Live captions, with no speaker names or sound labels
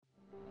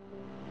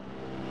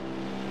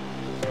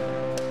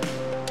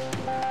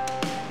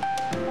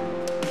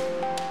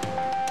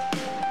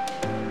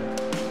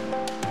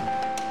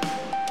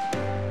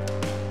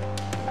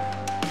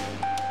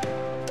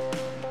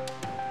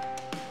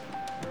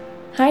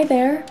Hi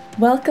there!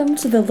 Welcome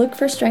to the Look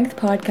for Strength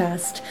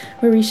podcast,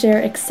 where we share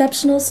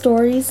exceptional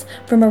stories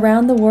from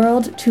around the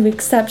world to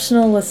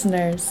exceptional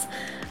listeners.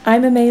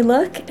 I'm Amay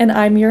Look, and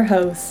I'm your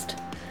host.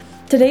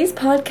 Today's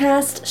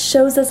podcast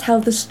shows us how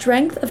the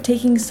strength of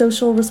taking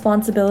social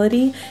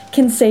responsibility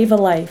can save a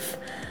life.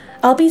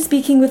 I'll be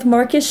speaking with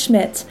Marcus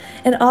Schmidt,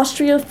 an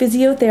Austrian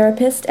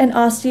Physiotherapist and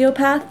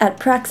Osteopath at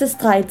Praxis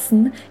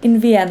 13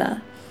 in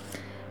Vienna.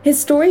 His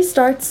story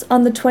starts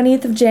on the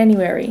 20th of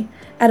January,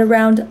 at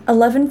around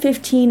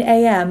 11:15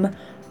 a.m.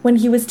 when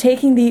he was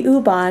taking the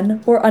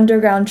U-bahn or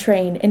underground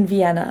train in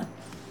Vienna.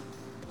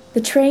 The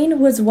train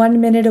was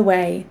 1 minute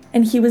away,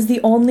 and he was the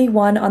only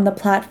one on the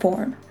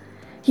platform.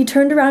 He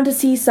turned around to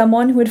see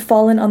someone who had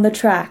fallen on the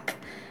track,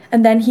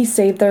 and then he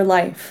saved their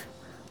life.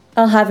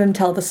 I'll have him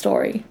tell the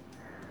story.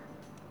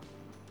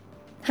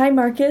 Hi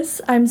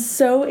Marcus, I'm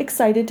so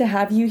excited to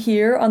have you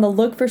here on the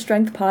Look for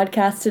Strength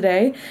podcast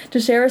today to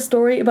share a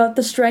story about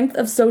the strength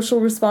of social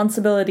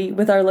responsibility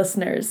with our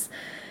listeners.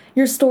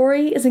 Your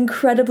story is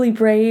incredibly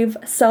brave,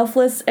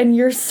 selfless, and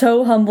you're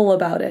so humble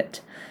about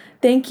it.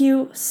 Thank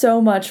you so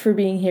much for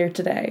being here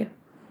today.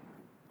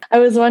 I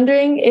was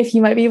wondering if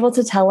you might be able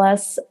to tell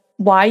us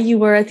why you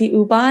were at the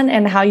U-bahn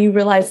and how you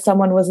realized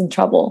someone was in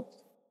trouble.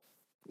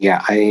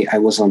 Yeah, I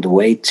was on the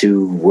way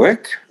to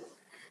work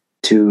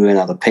to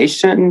another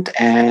patient,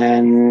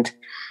 and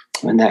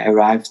when I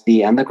arrived at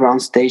the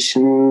underground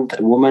station,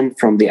 a woman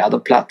from the other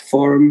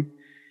platform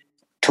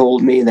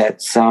told me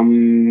that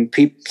some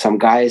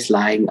guys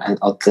lying at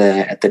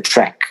the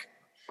track.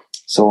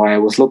 So I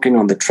was looking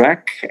on the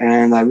track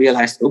and I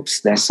realized, oops,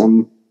 there's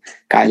some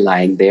guy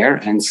lying there,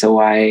 and so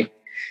I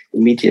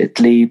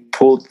immediately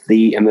pulled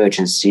the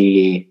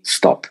emergency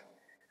stop.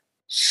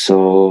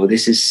 So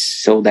this is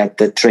so that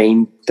the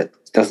train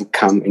doesn't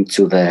come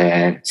into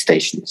the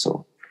station.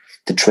 So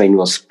the train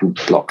was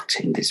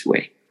blocked in this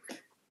way.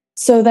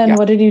 So then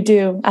What did you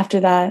do after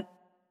that?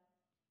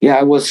 Yeah,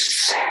 I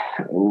was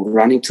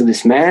running to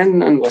this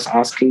man and was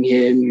asking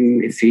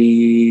him if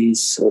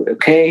he's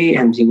okay.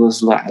 And he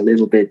was like he was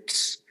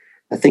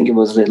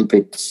a little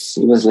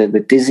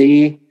bit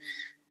dizzy,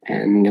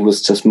 and he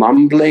was just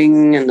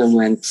mumbling, and then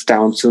went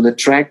down to the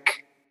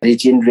track. He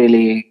didn't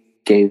really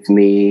give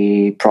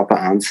me proper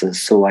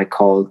answers. So I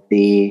called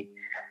the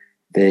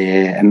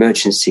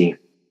emergency.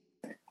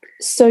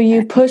 So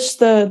you pushed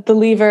the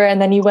lever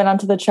and then you went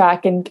onto the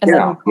track and then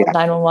you called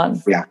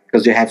 911. Yeah,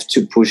 because you have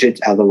to push it,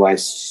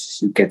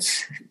 otherwise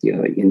you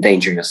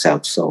endanger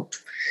yourself. So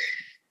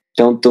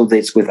don't do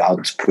this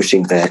without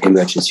pushing the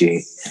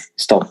emergency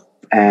stop.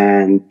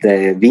 And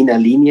the Wiener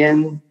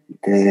Linien,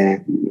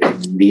 the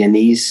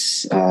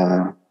Viennese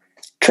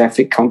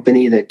traffic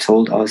company, they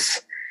told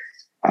us,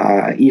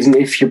 even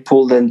if you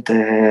pull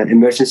the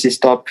emergency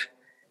stop,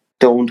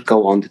 don't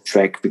go on the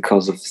track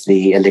because of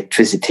the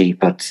electricity.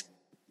 But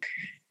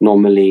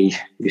normally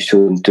you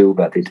shouldn't do,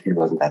 but it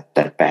wasn't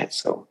that bad.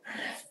 So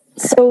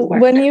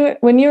when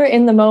you were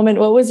in the moment,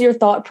 what was your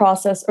thought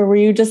process, or were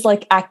you just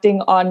like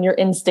acting on your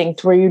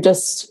instinct? Were you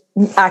just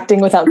acting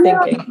without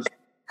thinking?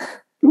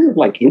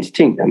 Like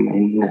instinct. I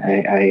mean,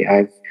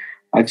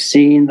 I've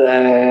seen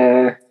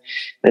that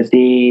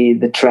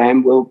the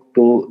tram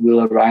will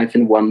arrive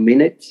in 1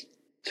 minute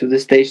to the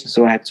station,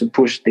 so I had to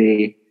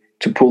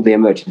pull the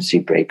emergency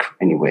brake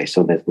anyway.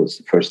 So that was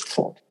the first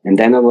thought. And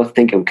then I was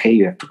thinking, okay,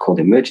 you have to call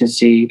the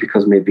emergency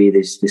because maybe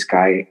this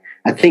guy,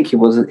 I think he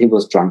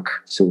was drunk.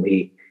 So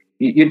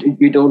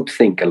you don't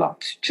think a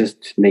lot,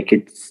 just make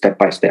it step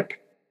by step.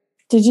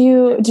 Did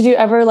you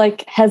ever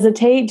like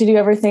hesitate? Did you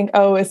ever think,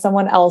 oh, is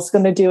someone else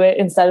going to do it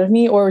instead of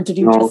me? Or did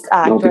you just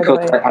act? No,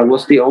 because I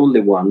was the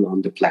only one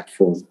on the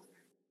platform.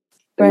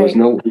 There was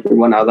no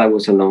one other. I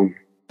was alone.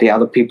 The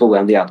other people were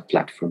on the other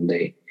platform.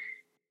 They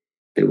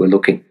were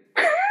looking.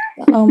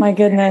 Oh my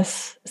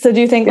goodness. So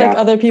do you think like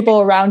other people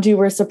around you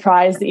were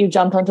surprised that you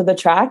jumped onto the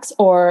tracks,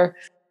 or?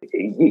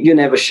 You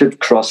never should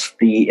cross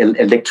the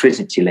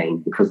electricity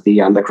lane, because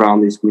the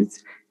underground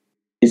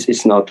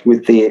is not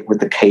with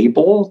the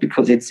cable,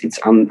 because it's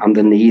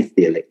underneath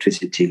the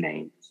electricity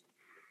lane.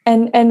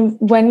 And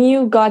when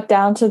you got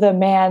down to the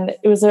man,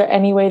 was there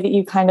any way that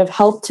you kind of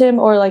helped him,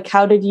 or like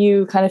how did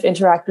you kind of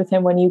interact with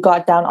him when you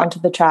got down onto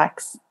the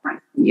tracks?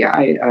 Yeah,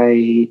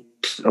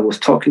 I was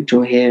talking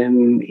to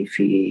him if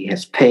he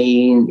has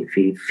pain, if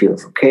he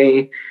feels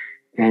okay,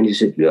 and he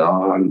said, "Yeah,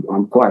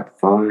 I'm quite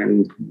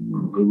fine."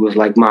 He was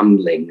like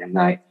mumbling, and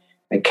I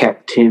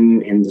kept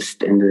him in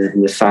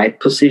the side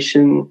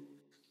position,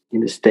 in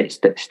the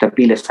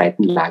stabile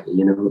Seitenlage,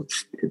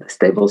 the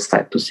stable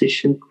side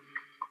position,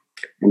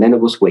 and then I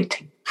was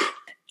waiting.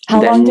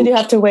 How long did you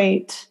have to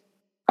wait?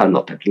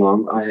 Not that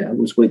long. I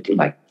was waiting,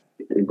 like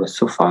it was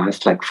so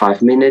fast, like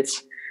 5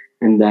 minutes,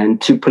 and then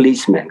 2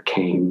 policemen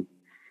came.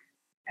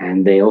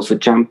 And they also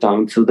jumped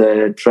onto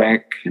the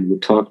track, and we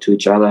talked to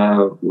each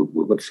other.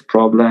 What's the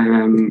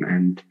problem?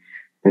 And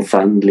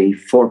suddenly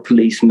 4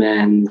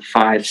 policemen,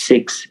 5,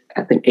 6,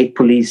 I think 8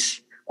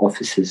 police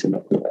officers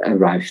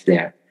arrived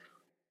there.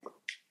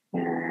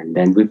 And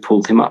then we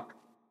pulled him up.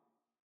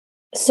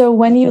 So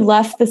when you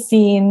left the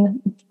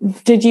scene,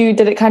 did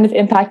it kind of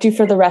impact you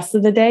for the rest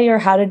of the day, or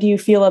how did you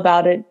feel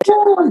about it?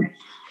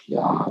 Yeah,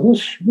 I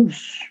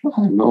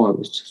don't know, I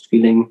was just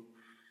feeling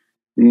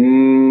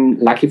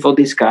lucky for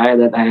this guy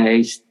that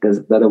I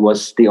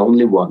was the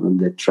only one on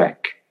the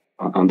track,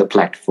 on the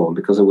platform,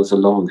 because I was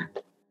alone.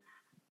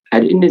 I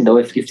didn't know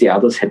if the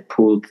others had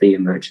pulled the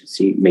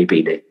emergency.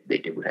 Maybe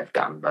they would have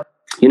done, but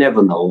you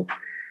never know.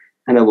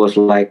 And I was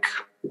like,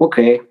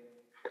 okay,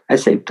 I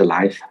saved a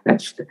life.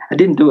 I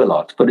didn't do a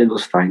lot, but it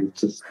was fine.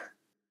 Just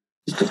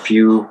a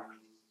few,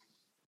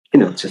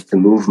 just the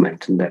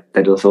movement, and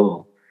that was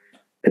all.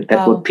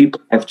 That's what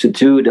people have to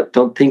do.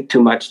 Don't think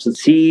too much. To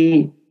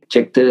see,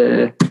 check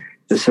the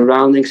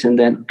surroundings, and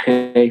then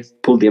okay,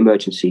 pull the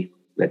emergency.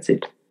 That's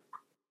it.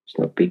 It's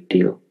no big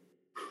deal.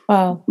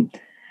 Wow.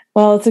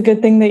 Well, it's a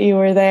good thing that you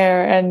were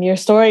there, and your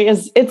story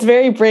it's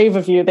very brave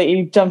of you that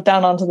you jumped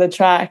down onto the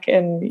track,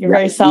 and you're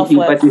very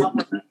selfless.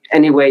 But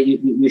anyway,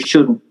 you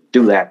shouldn't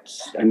do that.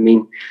 I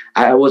mean,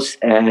 I was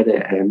at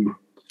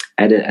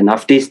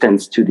enough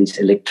distance to these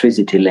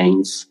electricity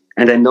lanes,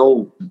 and I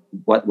know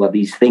what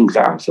these things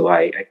are, so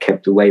I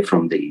kept away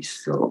from these.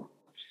 So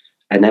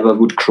I never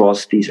would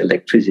cross these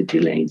electricity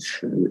lanes.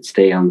 I would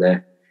stay on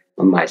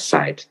my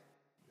side.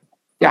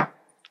 Yeah,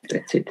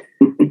 that's it.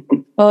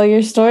 Well,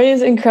 your story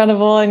is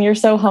incredible, and you're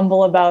so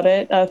humble about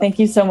it. Thank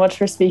you so much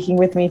for speaking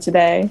with me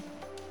today.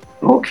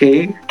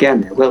 Okay,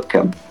 gerne.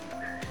 Welcome.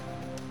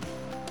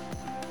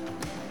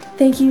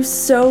 Thank you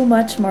so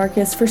much,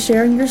 Marcus, for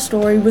sharing your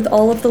story with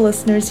all of the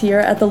listeners here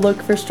at the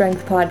Look for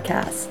Strength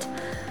podcast.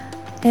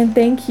 And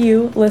thank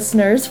you,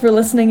 listeners, for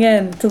listening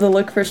in to the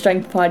Look for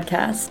Strength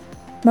podcast.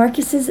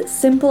 Marcus's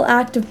simple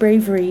act of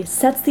bravery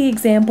sets the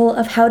example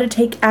of how to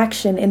take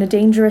action in a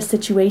dangerous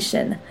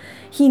situation.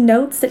 He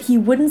notes that he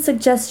wouldn't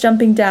suggest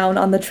jumping down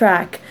on the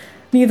track,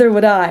 neither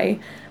would I,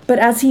 but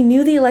as he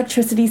knew the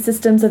electricity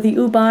systems of the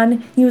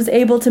U-bahn, he was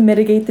able to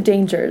mitigate the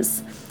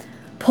dangers.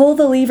 Pull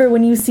the lever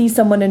when you see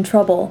someone in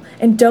trouble,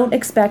 and don't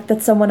expect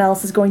that someone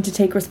else is going to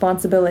take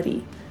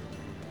responsibility.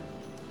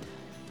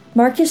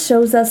 Marcus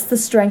shows us the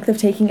strength of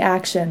taking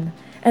action,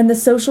 and the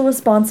social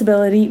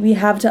responsibility we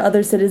have to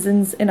other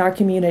citizens in our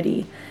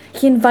community.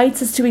 He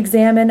invites us to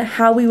examine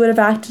how we would have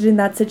acted in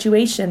that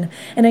situation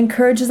and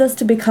encourages us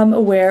to become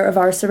aware of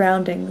our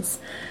surroundings.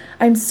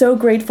 I'm so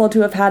grateful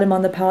to have had him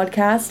on the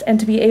podcast and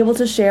to be able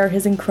to share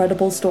his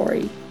incredible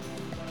story.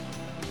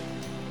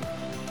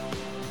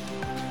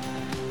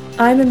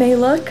 I'm May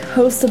Look,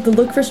 host of the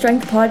Look for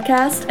Strength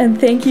podcast, and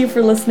thank you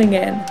for listening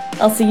in.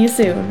 I'll see you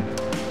soon.